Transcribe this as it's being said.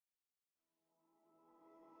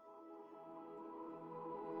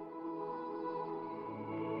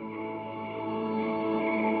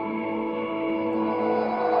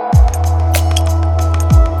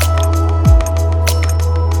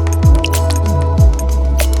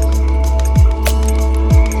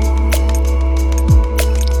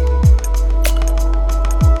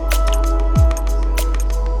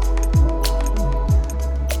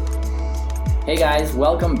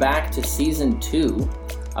Season 2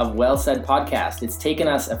 of Well Said Podcast. It's taken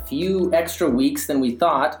us a few extra weeks than we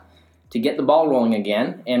thought to get the ball rolling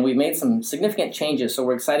again, and we've made some significant changes, so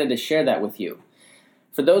we're excited to share that with you.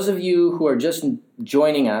 For those of you who are just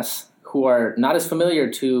joining us, who are not as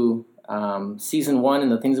familiar to Season 1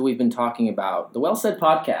 and the things that we've been talking about, the Well Said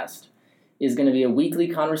Podcast is going to be a weekly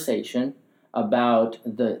conversation about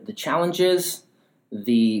the challenges,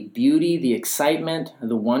 the beauty, the excitement,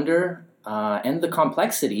 the wonder, and the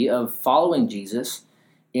complexity of following Jesus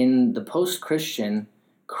in the post-Christian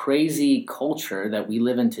crazy culture that we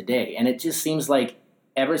live in today. And it just seems like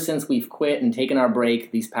ever since we've quit and taken our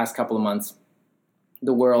break these past couple of months,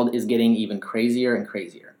 the world is getting even crazier and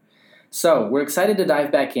crazier. So we're excited to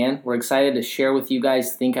dive back in. We're excited to share with you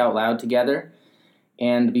guys Think Out Loud together.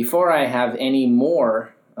 And before I have any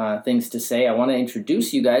more things to say, I want to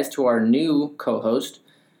introduce you guys to our new co-host.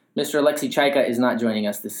 Mr. Alexi Chaika is not joining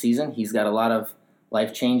us this season. He's got a lot of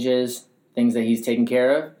life changes, things that he's taken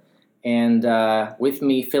care of. And with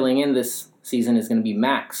me filling in this season is going to be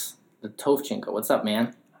Max, the Tovchenko. What's up,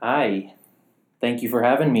 man? Hi. Thank you for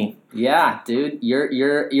having me. Yeah, dude.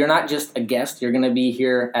 You're not just a guest. You're going to be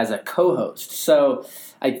here as a co-host. So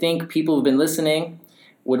I think people who've been listening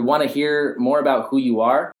would want to hear more about who you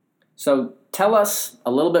are. So tell us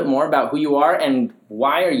a little bit more about who you are and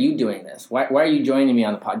why are you doing this? Why are you joining me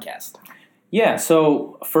on the podcast? Yeah,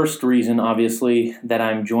 so first reason, obviously, that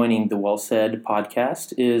I'm joining the Well Said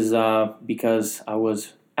podcast is because I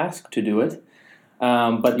was asked to do it.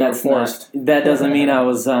 But that's forced. That doesn't mean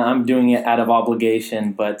I'm doing it out of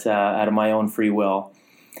obligation, but out of my own free will.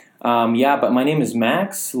 But my name is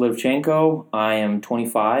Max Livchenko. I am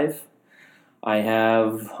 25. I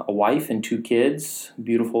have a wife and 2 kids,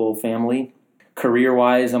 beautiful family.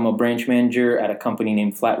 Career-wise, I'm a branch manager at a company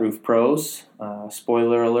named Flat Roof Pros.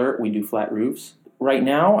 Spoiler alert, we do flat roofs. Right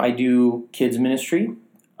now, I do kids ministry.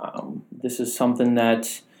 This is something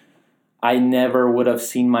that I never would have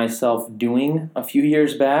seen myself doing a few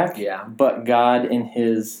years back. Yeah. But God, in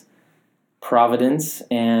His providence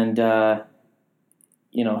and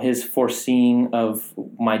His foreseeing of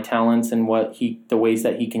my talents and the ways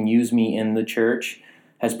that He can use me in the church,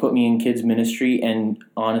 has put me in kids ministry, and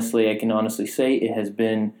honestly, I can honestly say it has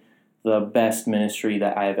been the best ministry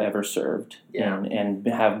that I have ever served and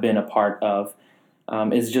have been a part of.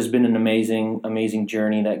 It's just been an amazing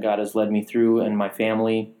journey that God has led me through, and my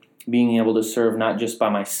family, being able to serve not just by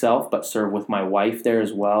myself, but serve with my wife there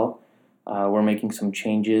as well. We're making some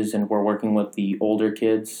changes, and we're working with the older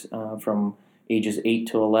kids from ages 8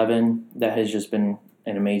 to 11. That has just been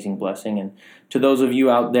an amazing blessing. And to those of you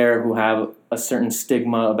out there who have a certain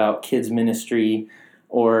stigma about kids ministry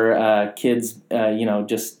or kids,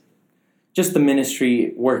 just the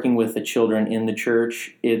ministry working with the children in the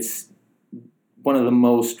church, it's one of the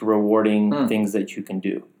most rewarding things that you can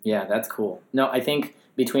do. Yeah, that's cool. No, I think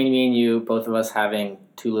between me and you, both of us having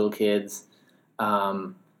 2 little kids, there's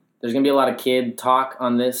going to be a lot of kid talk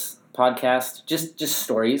on this podcast. Just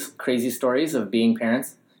stories, crazy stories of being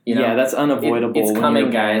parents. Yeah, that's unavoidable. It's coming,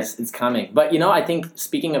 guys. It's coming. But, I think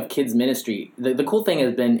speaking of kids ministry, the cool thing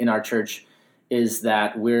has been in our church is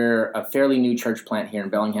that we're a fairly new church plant here in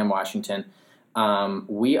Bellingham, Washington.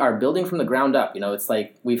 We are building from the ground up. It's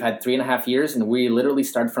like we've had 3.5 years, and we literally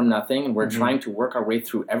started from nothing, and we're trying to work our way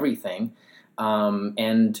through everything.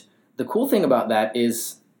 And the cool thing about that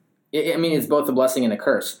is, it's both a blessing and a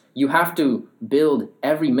curse. You have to build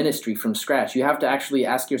every ministry from scratch. You have to actually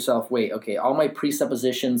ask yourself, wait, okay, all my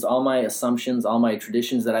presuppositions, all my assumptions, all my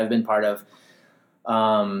traditions that I've been part of,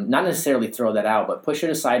 not necessarily throw that out, but push it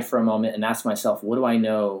aside for a moment and ask myself, what do I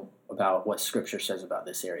know about what Scripture says about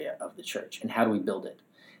this area of the church, and how do we build it?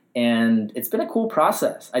 And it's been a cool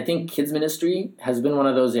process. I think kids ministry has been one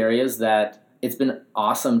of those areas that it's been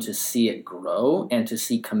awesome to see it grow and to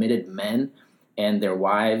see committed men and their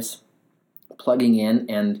wives plugging in.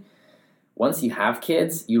 And once you have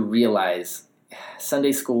kids, you realize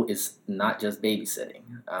Sunday school is not just babysitting.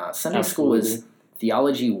 Sunday Absolutely. School is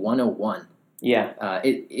theology 101. Yeah.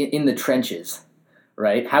 In the trenches,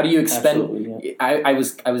 right? How do you expend? Absolutely, yeah.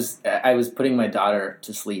 I was putting my daughter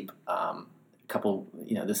to sleep.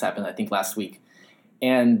 This happened I think last week,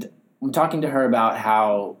 and I'm talking to her about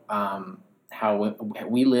how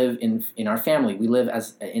we live in our family. We live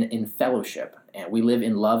in fellowship, and we live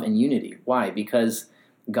in love and unity. Why? Because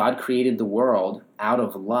God created the world out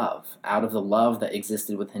of love, out of the love that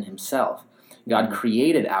existed within Himself. God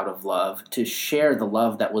created out of love to share the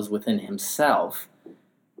love that was within Himself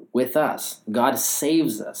with us. God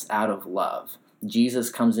saves us out of love. Jesus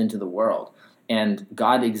comes into the world, and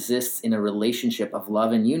God exists in a relationship of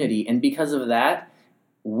love and unity. And because of that,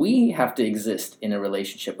 we have to exist in a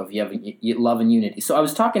relationship of love and unity. So I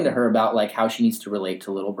was talking to her about like how she needs to relate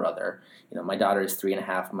to little brother. My daughter is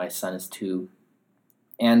 3.5 and my son is 2.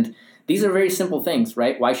 And these are very simple things,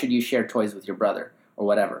 right? Why should you share toys with your brother or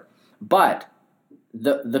whatever? But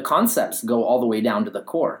the concepts go all the way down to the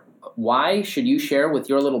core. Why should you share with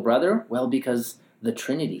your little brother? Well, because the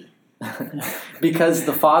Trinity. Because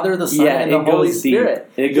the Father, the Son, and the Holy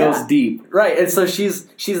Spirit. It goes deep. Right. And so she's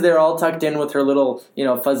there all tucked in with her little,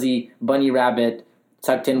 fuzzy bunny rabbit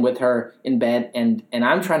tucked in with her in bed, and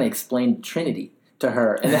I'm trying to explain the Trinity to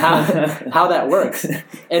her and how that works. And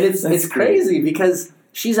it's crazy because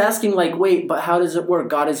she's asking like, wait, but how does it work?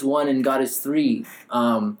 God is one and God is three.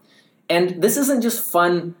 And this isn't just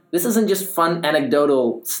fun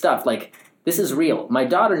anecdotal stuff. Like, this is real. My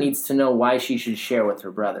daughter needs to know why she should share with her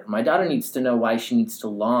brother. My daughter needs to know why she needs to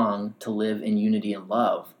long to live in unity and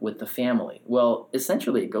love with the family. Well,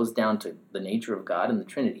 essentially, it goes down to the nature of God and the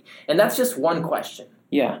Trinity. And that's just one question.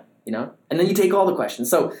 Yeah. And then you take all the questions.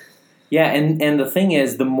 So, yeah, and the thing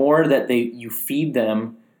is, the more that you feed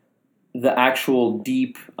them the actual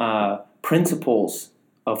deep principles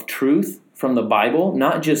of truth from the Bible,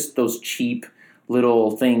 not just those cheap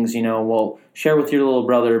little things, well, share with your little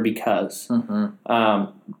brother because.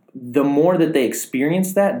 Mm-hmm. The more that they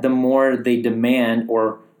experience that, the more they demand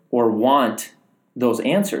or want those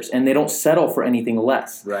answers, and they don't settle for anything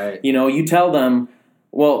less. Right. You tell them,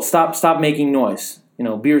 well, stop making noise.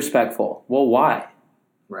 Be respectful. Well, why?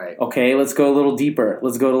 Right. Okay, let's go a little deeper.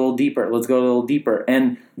 Let's go a little deeper. Let's go a little deeper.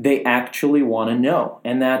 And they actually want to know.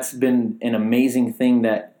 And that's been an amazing thing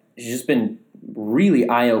that has just been really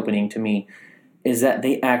eye-opening to me, is that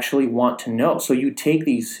they actually want to know. So you take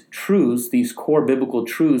these truths, these core biblical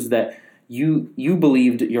truths that you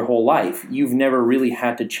believed your whole life. You've never really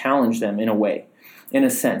had to challenge them in a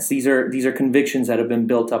sense. These are convictions that have been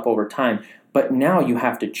built up over time. But now you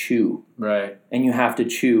have to chew. Right. And you have to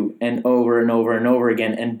chew and over and over and over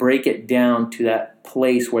again and break it down to that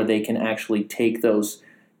place where they can actually take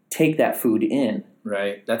that food in.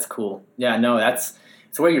 Right. That's cool. Yeah, no, it's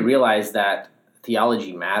where you realize that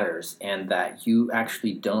theology matters and that you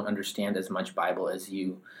actually don't understand as much Bible as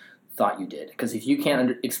you thought you did. Because if you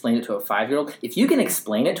can't explain it to a 5-year-old, if you can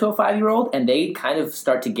explain it to a 5-year-old and they kind of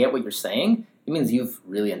start to get what you're saying, it means you've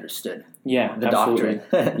really understood the absolutely.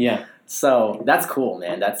 doctrine. Yeah. So that's cool,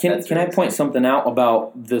 man. Can I point something out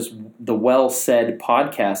about the Well Said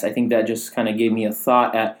podcast? I think that just kind of gave me a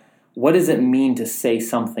thought at what does it mean to say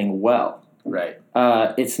something well? Right.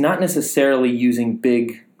 It's not necessarily using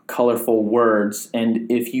big, colorful words,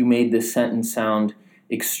 and if you made this sentence sound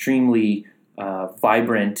extremely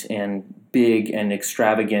vibrant and big and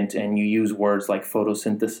extravagant, and you use words like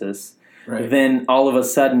photosynthesis, right, then all of a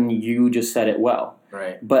sudden you just said it well.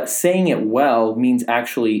 Right. But saying it well means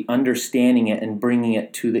actually understanding it and bringing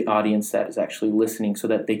it to the audience that is actually listening so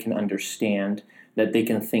that they can understand, that they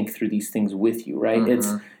can think through these things with you, right?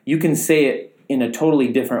 Mm-hmm. You can say it in a totally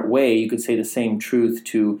different way. You could say the same truth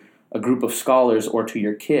to a group of scholars or to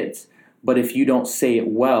your kids. But if you don't say it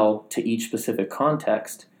well to each specific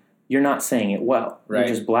context, you're not saying it well. Right.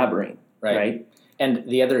 You're just blabbering, right? And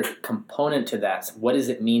the other component to that, what does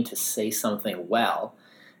it mean to say something well?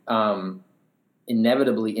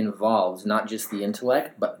 Inevitably involves not just the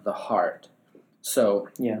intellect, but the heart. So,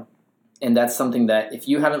 yeah. And that's something that if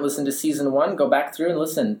you haven't listened to season 1, go back through and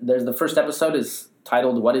listen. The first episode is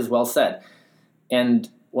titled What is Well Said. And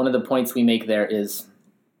one of the points we make there is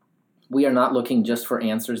we are not looking just for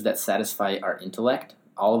answers that satisfy our intellect.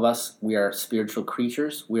 All of us, we are spiritual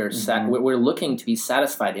creatures. We are we're looking to be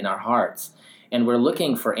satisfied in our hearts. And we're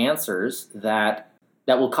looking for answers that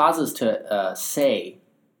will cause us to say,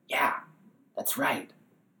 yeah, that's right.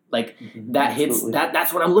 Like that hits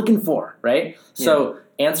that's what I'm looking for, right? Yeah. So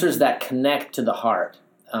answers that connect to the heart,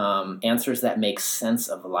 answers that make sense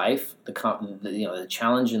of life, the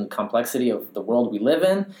challenge and complexity of the world we live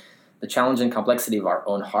in, the challenge and complexity of our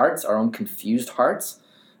own hearts, our own confused hearts.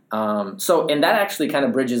 And that actually kind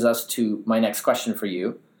of bridges us to my next question for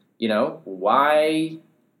you. Why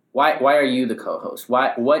are you the co-host?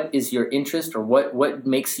 What is your interest, or what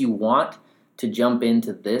makes you want to jump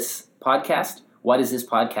into this podcast? Why does this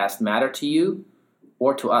podcast matter to you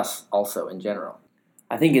or to us also in general?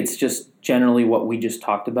 I think it's just generally what we just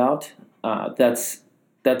talked about. That's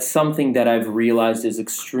something that I've realized is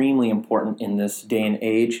extremely important in this day and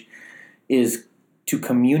age, is to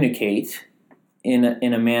communicate in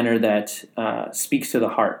a manner that speaks to the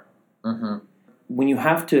heart. Mm-hmm. When you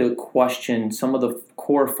have to question some of the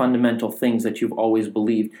core fundamental things that you've always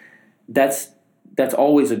believed, that's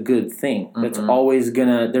always a good thing.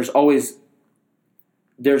 Mm-hmm. There's always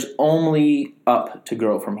there's only up to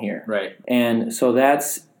grow from here. Right. And so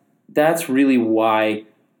that's really why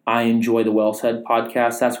I enjoy the Well Said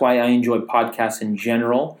podcast. That's why I enjoy podcasts in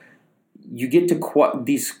general. You get to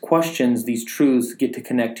these questions, these truths get to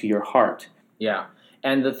connect to your heart. Yeah.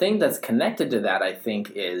 And the thing that's connected to that, I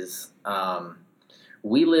think, is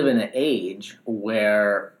we live in an age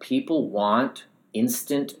where people want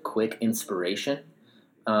instant, quick inspiration.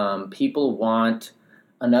 People want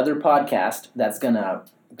another podcast that's going to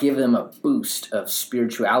give them a boost of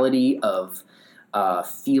spirituality, of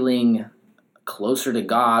feeling closer to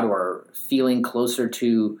God or feeling closer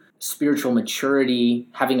to spiritual maturity,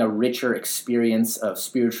 having a richer experience of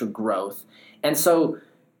spiritual growth. And so,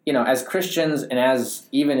 as Christians, and as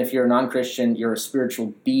even if you're a non-Christian, you're a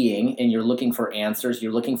spiritual being and you're looking for answers,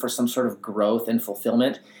 you're looking for some sort of growth and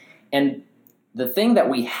fulfillment. And the thing that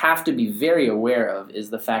we have to be very aware of is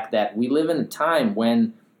the fact that we live in a time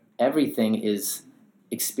when everything is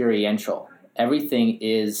experiential. Everything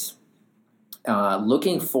is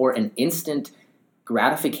looking for an instant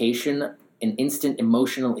gratification, an instant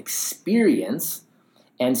emotional experience.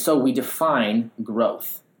 And so we define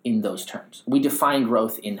growth in those terms. We define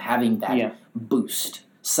growth in having that boost,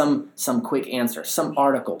 some quick answer, some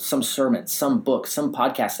article, some sermon, some book, some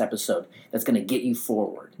podcast episode that's going to get you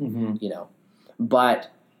forward,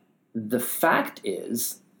 But the fact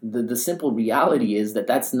is, the simple reality is that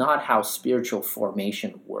that's not how spiritual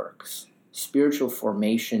formation works. Spiritual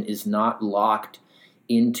formation is not locked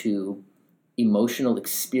into emotional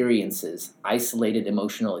experiences, isolated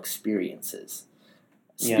emotional experiences.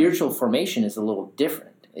 Spiritual formation is a little different.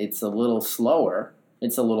 It's a little slower.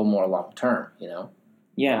 It's a little more long-term,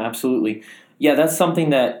 Yeah, absolutely. Yeah, that's something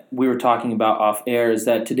that we were talking about off air, is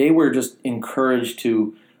that today we're just encouraged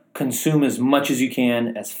to consume as much as you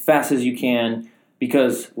can, as fast as you can,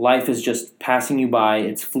 because life is just passing you by.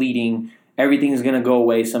 It's fleeting. Everything is going to go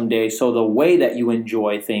away someday. So the way that you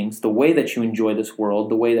enjoy things, the way that you enjoy this world,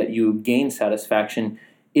 the way that you gain satisfaction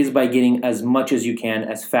is by getting as much as you can,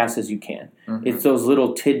 as fast as you can. Mm-hmm. It's those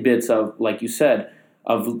little tidbits of, like you said,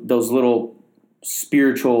 of those little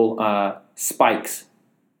spiritual spikes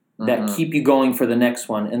that keep you going for the next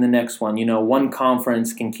one and the next one. One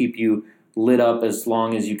conference can keep you lit up as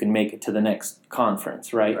long as you can make it to the next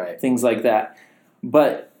conference, right? Things like that.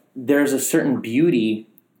 But there's a certain beauty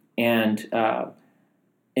and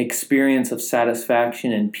experience of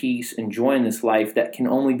satisfaction and peace and joy in this life that can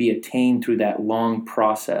only be attained through that long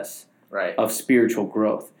process of spiritual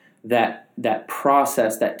growth. That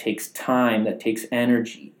process that takes time, that takes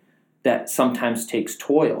energy, that sometimes takes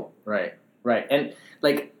toil. Right. And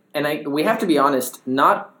we have to be honest,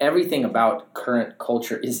 not everything about current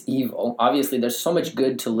culture is evil. Obviously, there's so much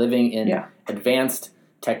good to living in advanced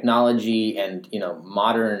technology and,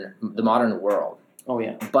 the modern world. Oh,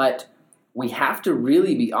 yeah. But we have to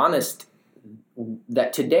really be honest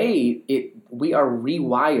that today we are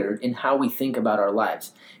rewired in how we think about our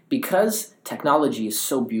lives. Because technology is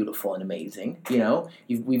so beautiful and amazing,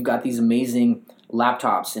 we've got these amazing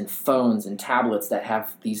laptops and phones and tablets that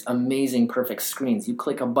have these amazing perfect screens. You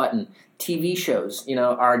click a button. TV shows,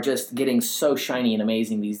 are just getting so shiny and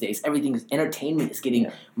amazing these days. Entertainment is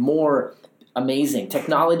getting more amazing.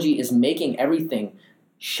 Technology is making everything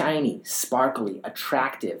shiny, sparkly,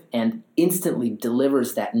 attractive, and instantly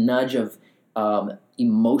delivers that nudge of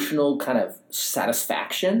emotional kind of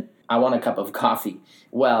satisfaction. I want a cup of coffee.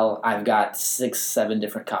 Well, I've got 6-7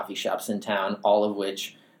 different coffee shops in town, all of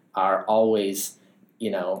which are always,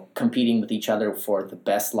 competing with each other for the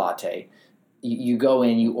best latte. You go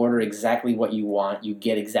in, you order exactly what you want, you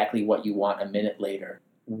get exactly what you want a minute later.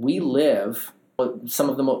 We live one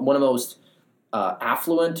of the most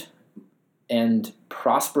affluent and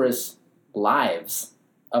prosperous lives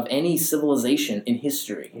of any civilization in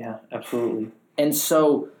history. Yeah, absolutely. And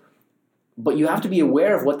so, but you have to be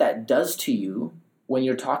aware of what that does to you when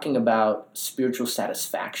you're talking about spiritual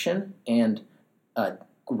satisfaction and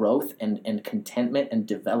growth and contentment and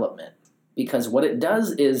development. Because what it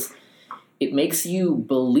does is it makes you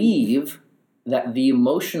believe that the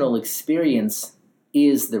emotional experience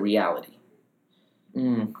is the reality.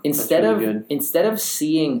 Instead of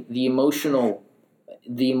seeing the emotional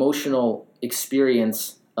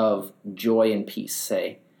experience of joy and peace,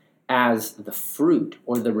 say, as the fruit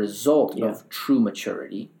or the result of true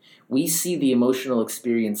maturity, we see the emotional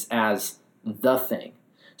experience as the thing.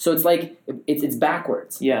 So it's like it's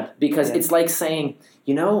backwards. Yeah. Because it's like saying,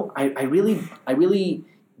 I really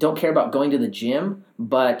don't care about going to the gym,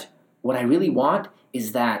 but what I really want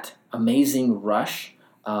is that amazing rush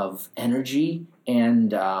of energy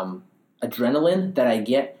and adrenaline that I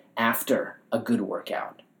get after a good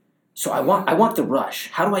workout. So I want the rush.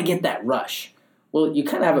 How do I get that rush? Well, you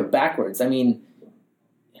kind of have it backwards. I mean,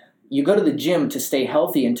 you go to the gym to stay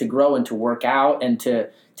healthy and to grow and to work out and to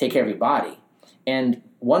take care of your body. And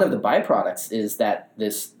one of the byproducts is that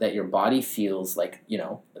your body feels like,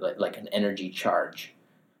 like an energy charge.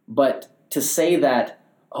 But to say that,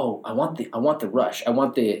 oh, I want the rush, I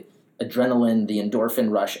want the adrenaline, the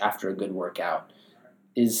endorphin rush after a good workout,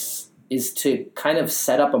 is to kind of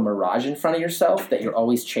set up a mirage in front of yourself that you're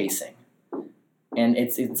always chasing. And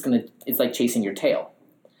it's like chasing your tail.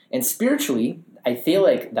 And spiritually, I feel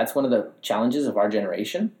like that's one of the challenges of our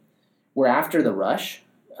generation. We're after the rush.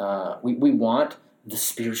 We want the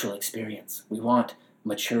spiritual experience. We want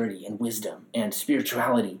maturity and wisdom and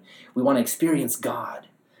spirituality. We want to experience God.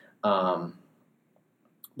 But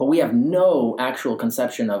we have no actual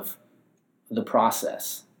conception of the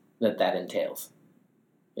process that entails.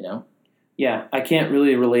 Yeah, I can't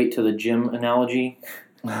really relate to the gym analogy.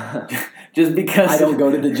 Just because I don't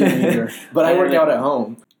go to the gym either, but I work out at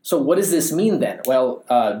home. So what does this mean then? Well,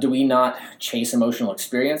 do we not chase emotional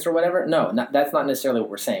experience or whatever? No, that's not necessarily what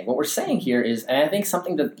we're saying. What we're saying here is, and I think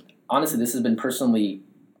something that, honestly, this has been personally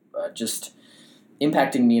just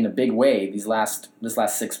impacting me in a big way this last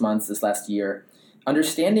 6 months, this last year,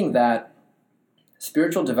 understanding that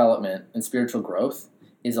spiritual development and spiritual growth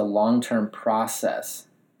is a long-term process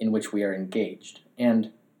in which we are engaged.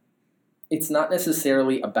 And it's not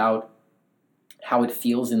necessarily about how it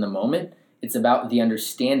feels in the moment. It's about the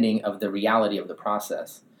understanding of the reality of the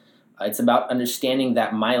process. It's about understanding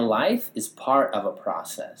that my life is part of a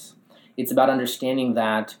process. It's about understanding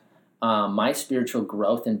that my spiritual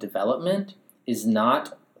growth and development is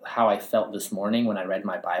not how I felt this morning when I read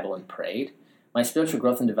my Bible and prayed. My spiritual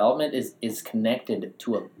growth and development is connected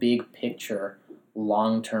to a big picture,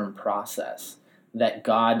 long-term process that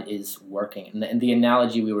God is working. And the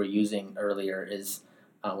analogy we were using earlier is,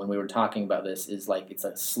 when we were talking about this, is like it's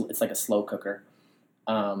like a slow cooker.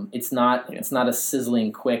 It's not a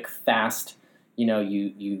sizzling, quick, fast.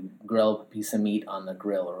 You grill a piece of meat on the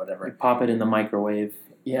grill or whatever. You pop it in the microwave.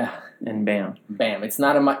 Yeah. And bam. Bam. It's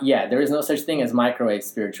not there is no such thing as microwave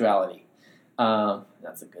spirituality.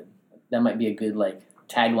 That might be a good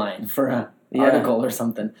tagline for an article or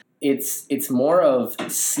something. It's more of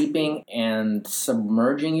seeping and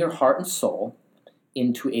submerging your heart and soul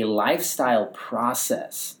into a lifestyle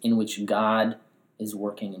process in which God is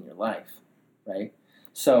working in your life, right?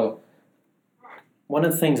 So one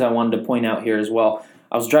of the things I wanted to point out here as well,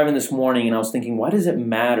 I was driving this morning and I was thinking, why does it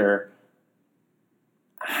matter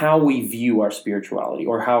how we view our spirituality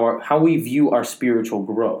or how we view our spiritual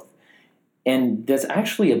growth? And that's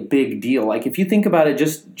actually a big deal. Like if you think about it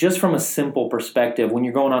just from a simple perspective, when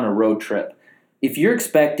you're going on a road trip, if you're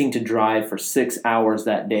expecting to drive for 6 hours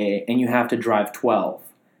that day and you have to drive 12,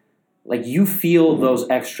 you feel those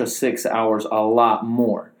extra 6 hours a lot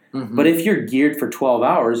more. Mm-hmm. But if you're geared for 12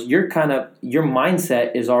 hours, your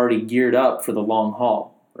mindset is already geared up for the long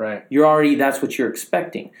haul. Right. That's what you're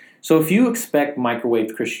expecting. So if you expect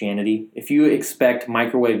microwave Christianity, if you expect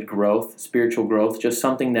microwave growth, spiritual growth, just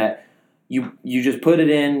something that you just put it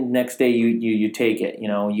in, next day you take it.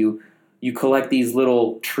 You collect these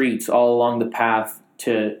little treats all along the path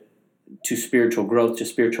to spiritual growth, to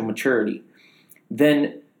spiritual maturity.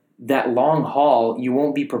 Then that long haul, you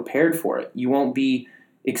won't be prepared for it. You won't be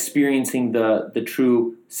experiencing the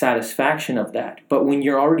true satisfaction of that. But when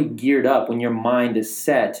you're already geared up, when your mind is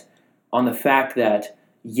set on the fact that,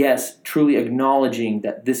 yes, truly acknowledging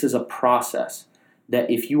that this is a process, that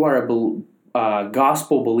if you are a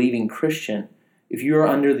gospel-believing Christian, if you are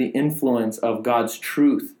under the influence of God's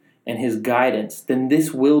truth and His guidance, then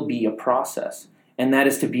this will be a process, and that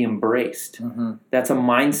is to be embraced. Mm-hmm. That's a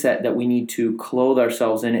mindset that we need to clothe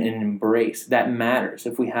ourselves in and embrace. That matters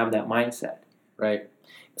if we have that mindset. Right.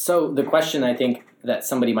 So the question I think that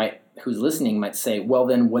somebody who's listening might say, well,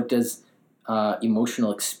 then what does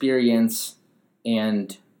emotional experience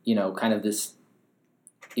and kind of this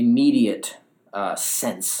immediate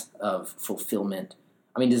sense of fulfillment,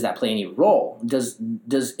 does that play any role?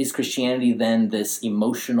 Is Christianity then this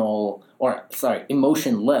emotionless,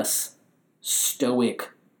 stoic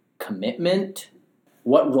commitment?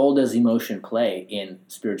 What role does emotion play in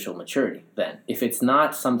spiritual maturity then? If it's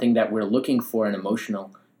not something that we're looking for an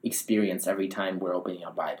emotional experience every time we're opening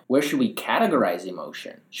our Bible, where should we categorize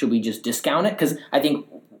emotion? Should we just discount it? Because I think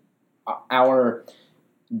our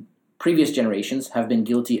previous generations have been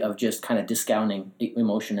guilty of just kind of discounting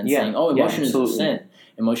emotion and saying, "Oh, emotion is a sin.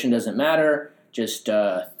 Emotion doesn't matter. Just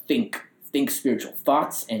think spiritual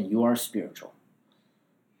thoughts, and you are spiritual."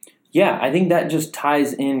 Yeah, I think that just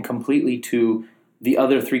ties in completely to the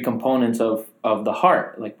other three components of the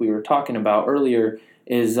heart, like we were talking about earlier,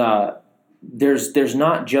 is there's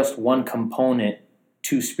not just one component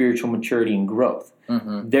to spiritual maturity and growth.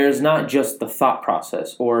 There's not just the thought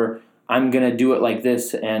process, or I'm going to do it like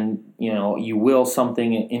this, and you will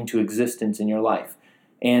something into existence in your life.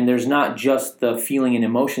 And there's not just the feeling and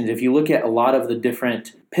emotions. If you look at a lot of the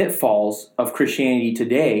different pitfalls of Christianity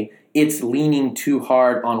today, it's leaning too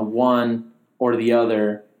hard on one or the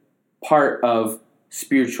other part of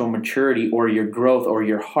spiritual maturity or your growth or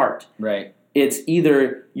your heart. Right. It's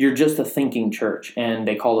either you're just a thinking church and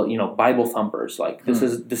they call it, Bible thumpers. Like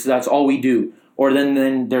that's all we do. Or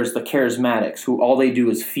then there's the charismatics who all they do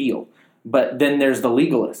is feel. But then there's the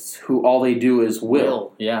legalists who all they do is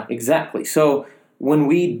will. Yeah. Exactly. So when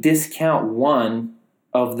we discount one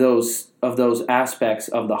of those aspects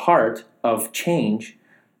of the heart of change,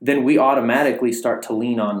 then we automatically start to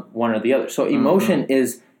lean on one or the other. So emotion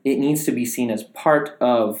it needs to be seen as part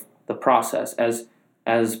of the process,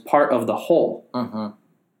 as part of the whole.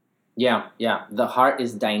 Yeah. The heart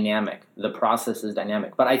is dynamic. The process is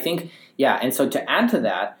dynamic. But I think, and so to add to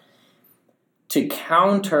that, to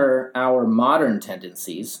counter our modern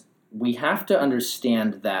tendencies, we have to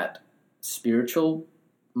understand that spiritual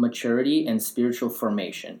maturity and spiritual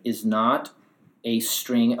formation is not a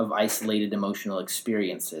string of isolated emotional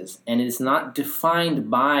experiences, and it is not defined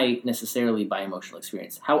necessarily by emotional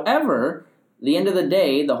experience. However, at the end of the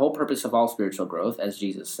day, the whole purpose of all spiritual growth, as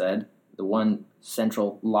Jesus said, the one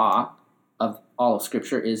central law of all of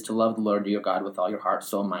Scripture is to love the Lord your God with all your heart,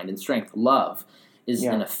 soul, mind, and strength. Love is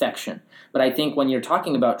an affection. But I think when you're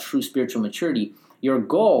talking about true spiritual maturity, your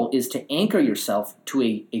goal is to anchor yourself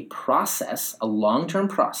to a process, a long-term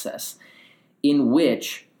process, in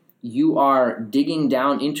which you are digging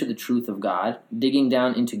down into the truth of God, digging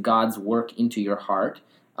down into God's work into your heart,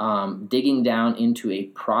 digging down into a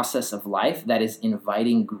process of life that is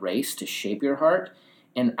inviting grace to shape your heart.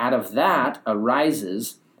 And out of that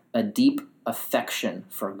arises a deep affection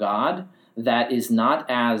for God that is not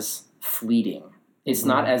as fleeting. It's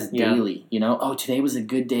not as daily, today was a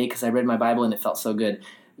good day because I read my Bible and it felt so good.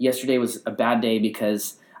 Yesterday was a bad day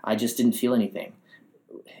because I just didn't feel anything.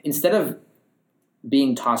 Instead of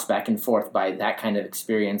being tossed back and forth by that kind of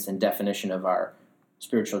experience and definition of our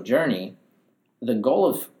spiritual journey, the goal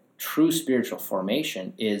of true spiritual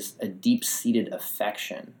formation is a deep-seated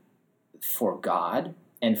affection for God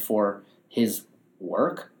and for His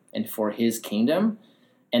work and for His kingdom.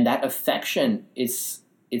 And that affection it's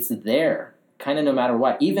there kind of no matter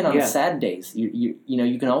what. Even on sad days, you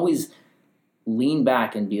can always lean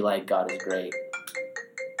back and be like, God is great.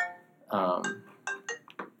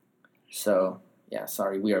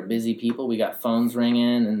 Sorry, we are busy people. We got phones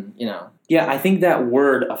ringing and, Yeah, I think that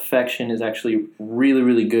word affection is actually a really,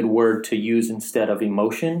 really good word to use instead of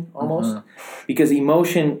emotion almost. Because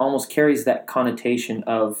emotion almost carries that connotation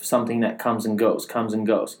of something that comes and goes.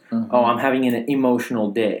 Oh, I'm having an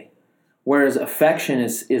emotional day. Whereas affection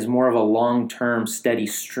is more of a long-term, steady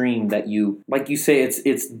stream that you, like you say,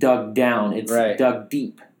 it's dug down. It's dug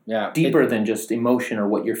deep. Yeah. Deeper than just emotion or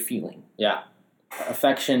what you're feeling. Yeah.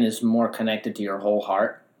 Affection is more connected to your whole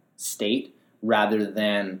heart state rather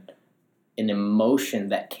than an emotion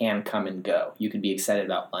that can come and go. You could be excited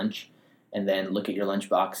about lunch and then look at your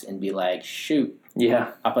lunchbox and be like, shoot,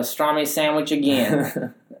 a pastrami sandwich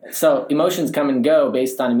again. So emotions come and go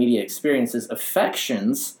based on immediate experiences.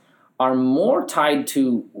 Affections are more tied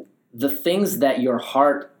to the things that your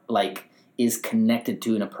heart is connected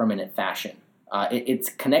to in a permanent fashion. It's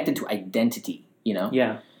connected to identity,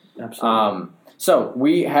 Yeah, absolutely. So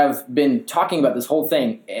we have been talking about this whole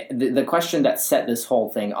thing. The question that set this whole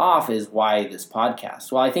thing off is why this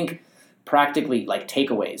podcast? Well, I think practically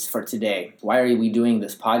takeaways for today. Why are we doing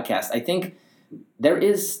this podcast? I think there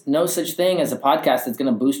is no such thing as a podcast that's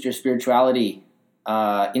going to boost your spirituality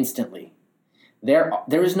instantly.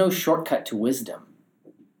 There is no shortcut to wisdom.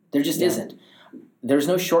 There just isn't. There's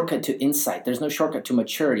no shortcut to insight. There's no shortcut to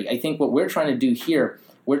maturity. I think what we're trying to do here,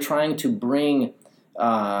 we're trying to bring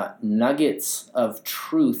nuggets of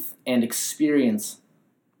truth and experience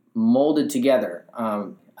molded together.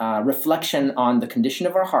 Reflection on the condition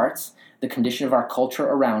of our hearts, the condition of our culture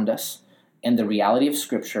around us, and the reality of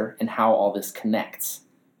Scripture and how all this connects.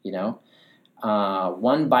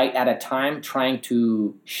 One bite at a time, trying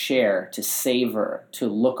to share, to savor, to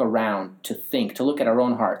look around, to think, to look at our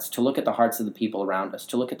own hearts, to look at the hearts of the people around us,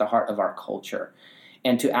 to look at the heart of our culture,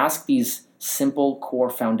 and to ask these simple, core,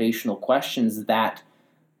 foundational questions that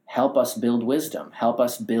help us build wisdom, help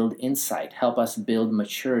us build insight, help us build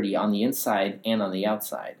maturity on the inside and on the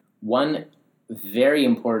outside. One very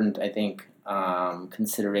important, I think,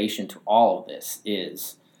 consideration to all of this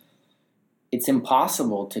is it's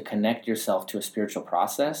impossible to connect yourself to a spiritual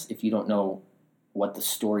process if you don't know what the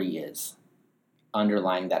story is.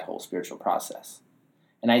 underlying that whole spiritual process.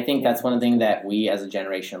 And I think that's one thing that we as a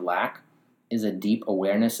generation lack, is a deep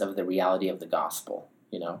awareness of the reality of the gospel,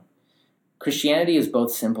 you know. Christianity is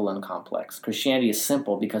both simple and complex. Christianity is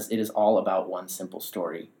simple because it is all about one simple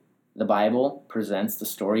story. The Bible presents the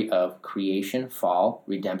story of creation, fall,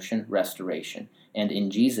 redemption, restoration. And in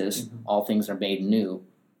Jesus, all things are made new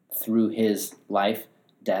through his life,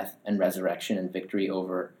 death, and resurrection and victory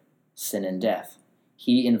over sin and death.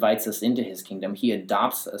 He invites us into his kingdom. He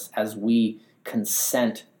adopts us as we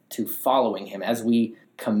consent to following him, as we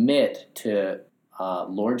commit to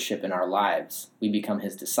lordship in our lives. We become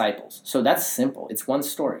his disciples. So that's simple. It's one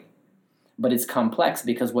story. But it's complex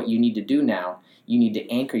because what you need to do now, you need to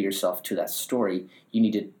anchor yourself to that story. You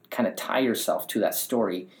need to kind of tie yourself to that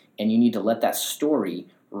story, and you need to let that story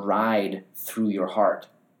ride through your heart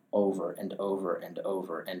over and over and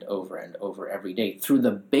over and over and over every day through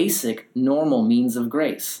the basic normal means of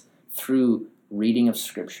grace, through reading of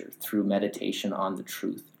Scripture, through meditation on the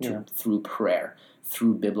truth, through prayer,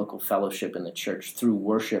 through biblical fellowship in the church, through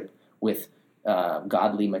worship with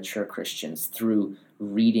godly, mature Christians, through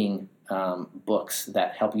reading books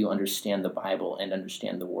that help you understand the Bible and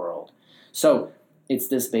understand the world. So it's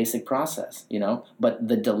this basic process, you know. But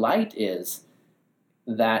the delight is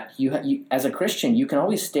that you as a Christian, you can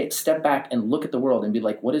always step back and look at the world and be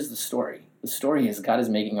like, what is the story? The story is God is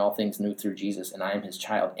making all things new through Jesus, and I am his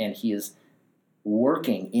child, and he is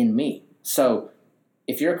working in me. So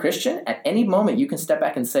if you're a Christian, at any moment you can step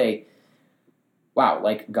back and say, wow,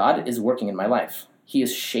 like God is working in my life. He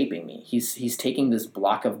is shaping me. He's taking this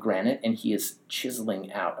block of granite and he is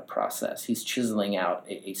chiseling out a process. He's chiseling out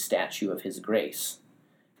a statue of his grace.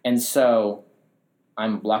 And so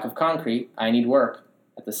I'm a block of concrete. I need work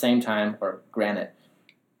at the same time, or granite.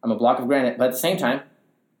 I'm a block of granite, but at the same time,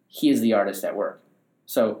 he is the artist at work.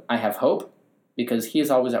 So I have hope because he is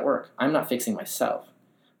always at work. I'm not fixing myself.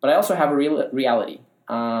 But I also have a reality.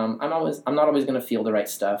 I'm not always going to feel the right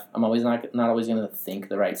stuff. I'm always not always going to think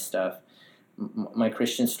the right stuff. My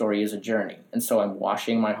Christian story is a journey, and so I'm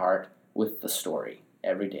washing my heart with the story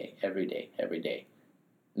every day, every day, every day.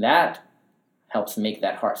 That helps make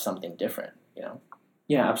that heart something different, you know?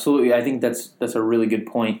 Yeah, absolutely. I think that's a really good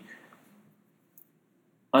point.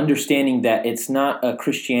 Understanding that it's not a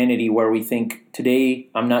Christianity where we think, today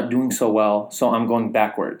I'm not doing so well, so I'm going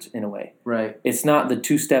backwards in a way. Right. It's not the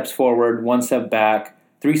 2 steps forward, 1 step back,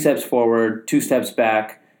 3 steps forward, 2 steps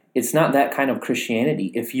back. It's not that kind of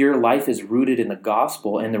Christianity. If your life is rooted in the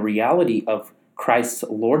gospel and the reality of Christ's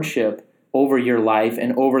lordship over your life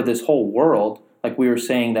and over this whole world, like we were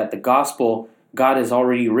saying, that the gospel, God has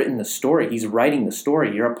already written the story. He's writing the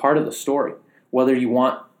story. You're a part of the story, whether you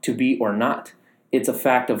want to be or not. It's a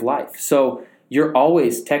fact of life. So you're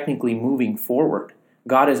always technically moving forward.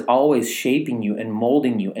 God is always shaping you and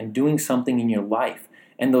molding you and doing something in your life.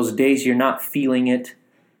 And those days you're not feeling it,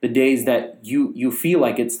 the days that you feel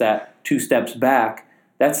like it's that 2 steps back,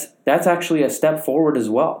 that's actually a step forward as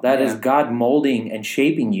well. That is God molding and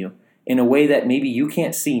shaping you in a way that maybe you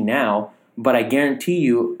can't see now, but I guarantee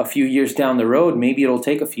you a few years down the road, maybe it'll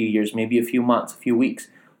take a few years, maybe a few months, a few weeks.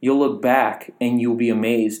 You'll look back and you'll be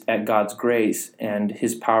amazed at God's grace and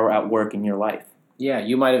his power at work in your life. Yeah,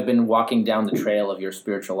 you might have been walking down the trail of your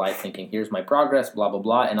spiritual life thinking, here's my progress, blah, blah,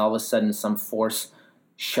 blah, and all of a sudden some force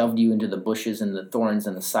shoved you into the bushes and the thorns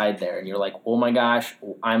and the side there, and you're like, oh my gosh,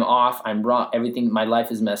 I'm off, I'm wrong, everything, my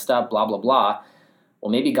life is messed up, blah, blah, blah.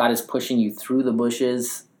 Well, maybe God is pushing you through the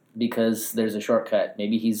bushes because there's a shortcut.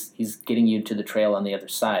 Maybe he's getting you to the trail on the other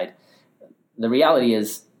side. The reality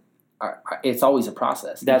is, it's always a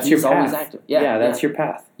process. That's your path. Always active. Yeah, that's your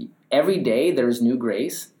path. Every day there's new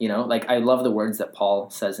grace. You know, like I love the words that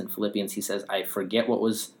Paul says in Philippians. He says, I forget what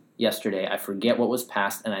was yesterday, I forget what was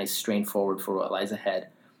past, and I strain forward for what lies ahead.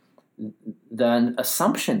 The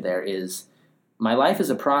assumption there is, my life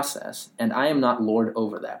is a process, and I am not Lord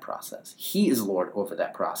over that process. He is Lord over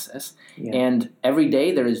that process. Yeah. And every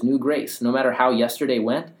day there is new grace. No matter how yesterday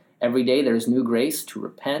went, every day there is new grace to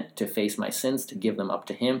repent, to face my sins, to give them up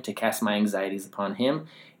to him, to cast my anxieties upon him,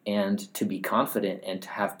 and to be confident and to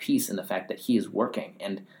have peace in the fact that he is working.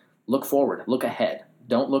 And look forward, look ahead.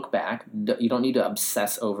 Don't look back. You don't need to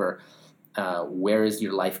obsess over where is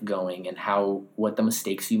your life going and what the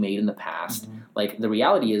mistakes you made in the past. Mm-hmm. Like, the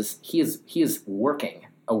reality is he is working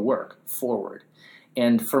a work forward.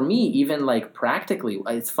 And for me, even like practically,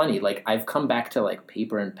 it's funny, like I've come back to like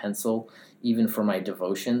paper and pencil even for my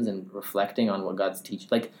devotions and reflecting on what God's teaching.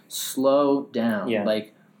 Like, slow down. Yeah.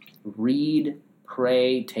 Like, read,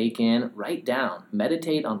 pray, take in, write down,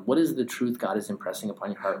 meditate on what is the truth God is impressing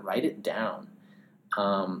upon your heart. Write it down.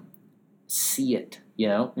 See it, you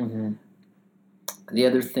know? Mm-hmm. The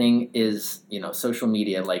other thing is, social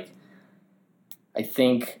media. Like, I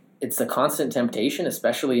think it's a constant temptation,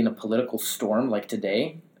 especially in a political storm like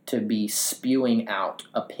today, to be spewing out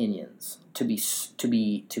opinions, to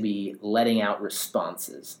be letting out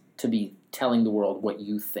responses, to be telling the world what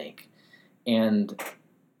you think. And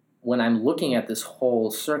when I'm looking at this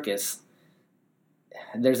whole circus,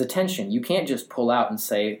 there's a tension. You can't just pull out and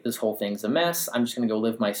say, this whole thing's a mess, I'm just going to go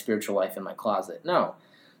live my spiritual life in my closet. No.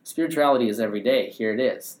 Spirituality is every day. Here it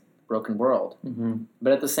is. Broken world. Mm-hmm.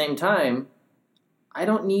 But at the same time, I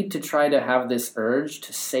don't need to try to have this urge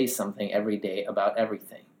to say something every day about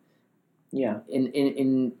everything. Yeah.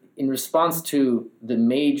 In response to the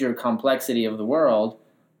major complexity of the world,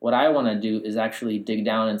 what I want to do is actually dig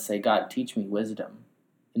down and say, God, teach me wisdom.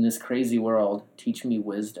 In this crazy world, teach me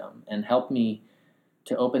wisdom and help me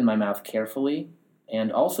to open my mouth carefully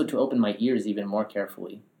and also to open my ears even more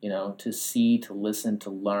carefully, to see, to listen, to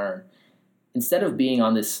learn. Instead of being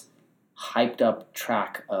on this hyped up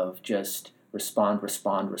track of just respond,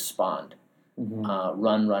 Mm-hmm.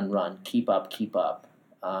 Run, keep up,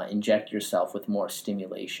 inject yourself with more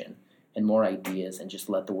stimulation and more ideas and just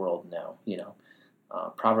let the world know,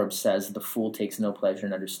 Proverbs says, the fool takes no pleasure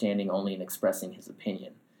in understanding, only in expressing his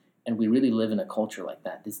opinion. And we really live in a culture like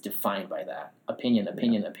that. It's defined by that. Opinion,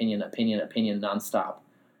 nonstop.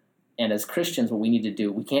 And as Christians, what we need to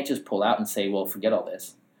do, we can't just pull out and say, well, forget all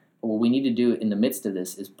this. But what we need to do in the midst of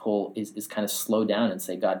this is kind of slow down and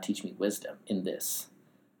say, God, teach me wisdom in this.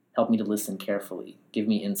 Help me to listen carefully. Give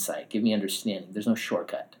me insight. Give me understanding. There's no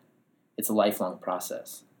shortcut. It's a lifelong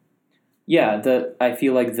process. Yeah, I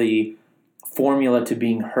feel like the formula to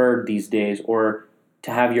being heard these days, or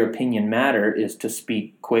to have your opinion matter, is to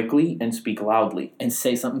speak quickly and speak loudly. And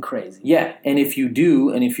say something crazy. Yeah, and if you do,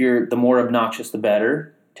 and if you're the more obnoxious, the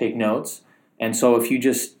better, take notes. And so if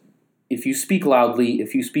you speak loudly,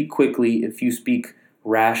 if you speak quickly, if you speak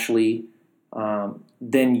rashly,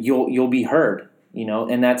 then you'll be heard,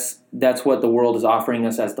 and that's what the world is offering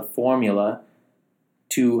us as the formula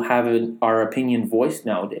to have our opinion voiced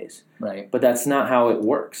nowadays. Right. But that's not how it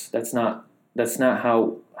works. That's not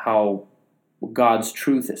how God's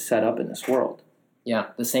truth is set up in this world. Yeah,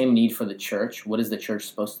 the same need for the church. What is the church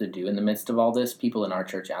supposed to do in the midst of all this? People in our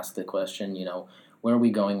church ask the question, where are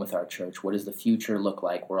we going with our church? What does the future look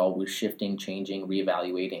like? We're always shifting, changing,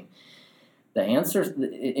 reevaluating. The answer,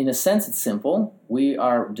 in a sense, it's simple. We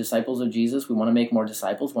are disciples of Jesus. We want to make more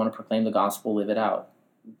disciples. We want to proclaim the gospel, live it out.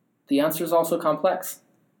 The answer is also complex.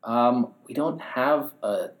 We don't have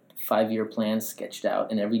a 5-year plan sketched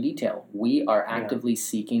out in every detail. We are actively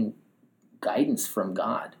seeking guidance from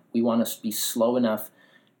God. We want to be slow enough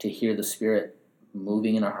to hear the Spirit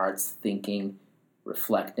moving in our hearts, thinking,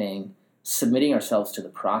 reflecting, submitting ourselves to the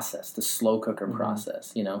process, the slow cooker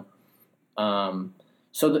process,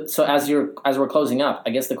 So as we're closing up, I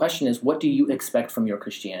guess the question is, what do you expect from your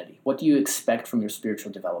Christianity? What do you expect from your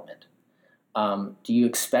spiritual development? Do you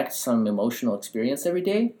expect some emotional experience every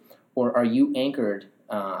day? Or are you anchored?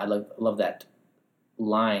 I love that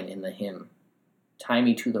line in the hymn, tie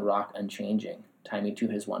me to the rock unchanging, tie me to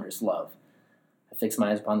his wondrous love. I fix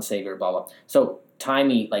my eyes upon the Savior, blah, blah. So tie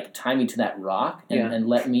me to that rock and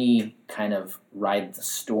let me kind of ride the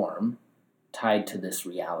storm tied to this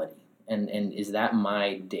reality. And is that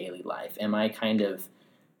my daily life? Am I kind of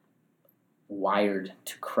wired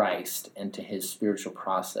to Christ and to his spiritual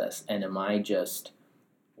process? And am I just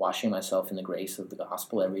washing myself in the grace of the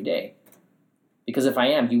gospel every day? Because if I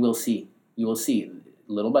am, you will see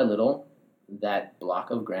little by little, that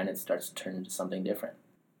block of granite starts to turn into something different.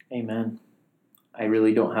 Amen. I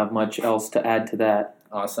really don't have much else to add to that.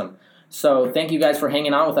 Awesome. So thank you guys for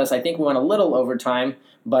hanging on with us. I think we went a little over time,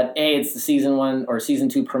 but it's the season 1 or season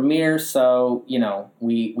 2 premiere, so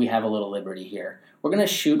we have a little liberty here. We're going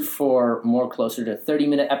to shoot for more closer to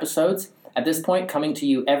 30-minute episodes. At this point, coming to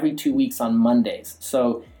you every 2 weeks on Mondays.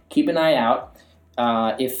 So keep an eye out.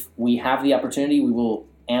 If we have the opportunity, we will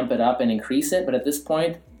amp it up and increase it. But at this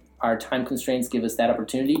point, our time constraints give us that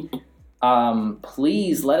opportunity.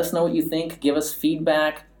 Please let us know what you think. Give us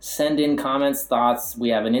feedback. Send in comments, thoughts. We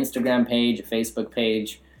have an Instagram page, a Facebook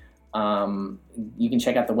page. You can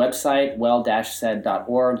check out the website,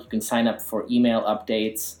 well-said.org. You can sign up for email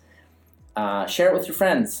updates. Share it with your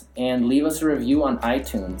friends and leave us a review on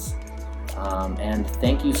iTunes. And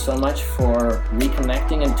thank you so much for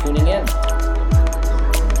reconnecting and tuning in.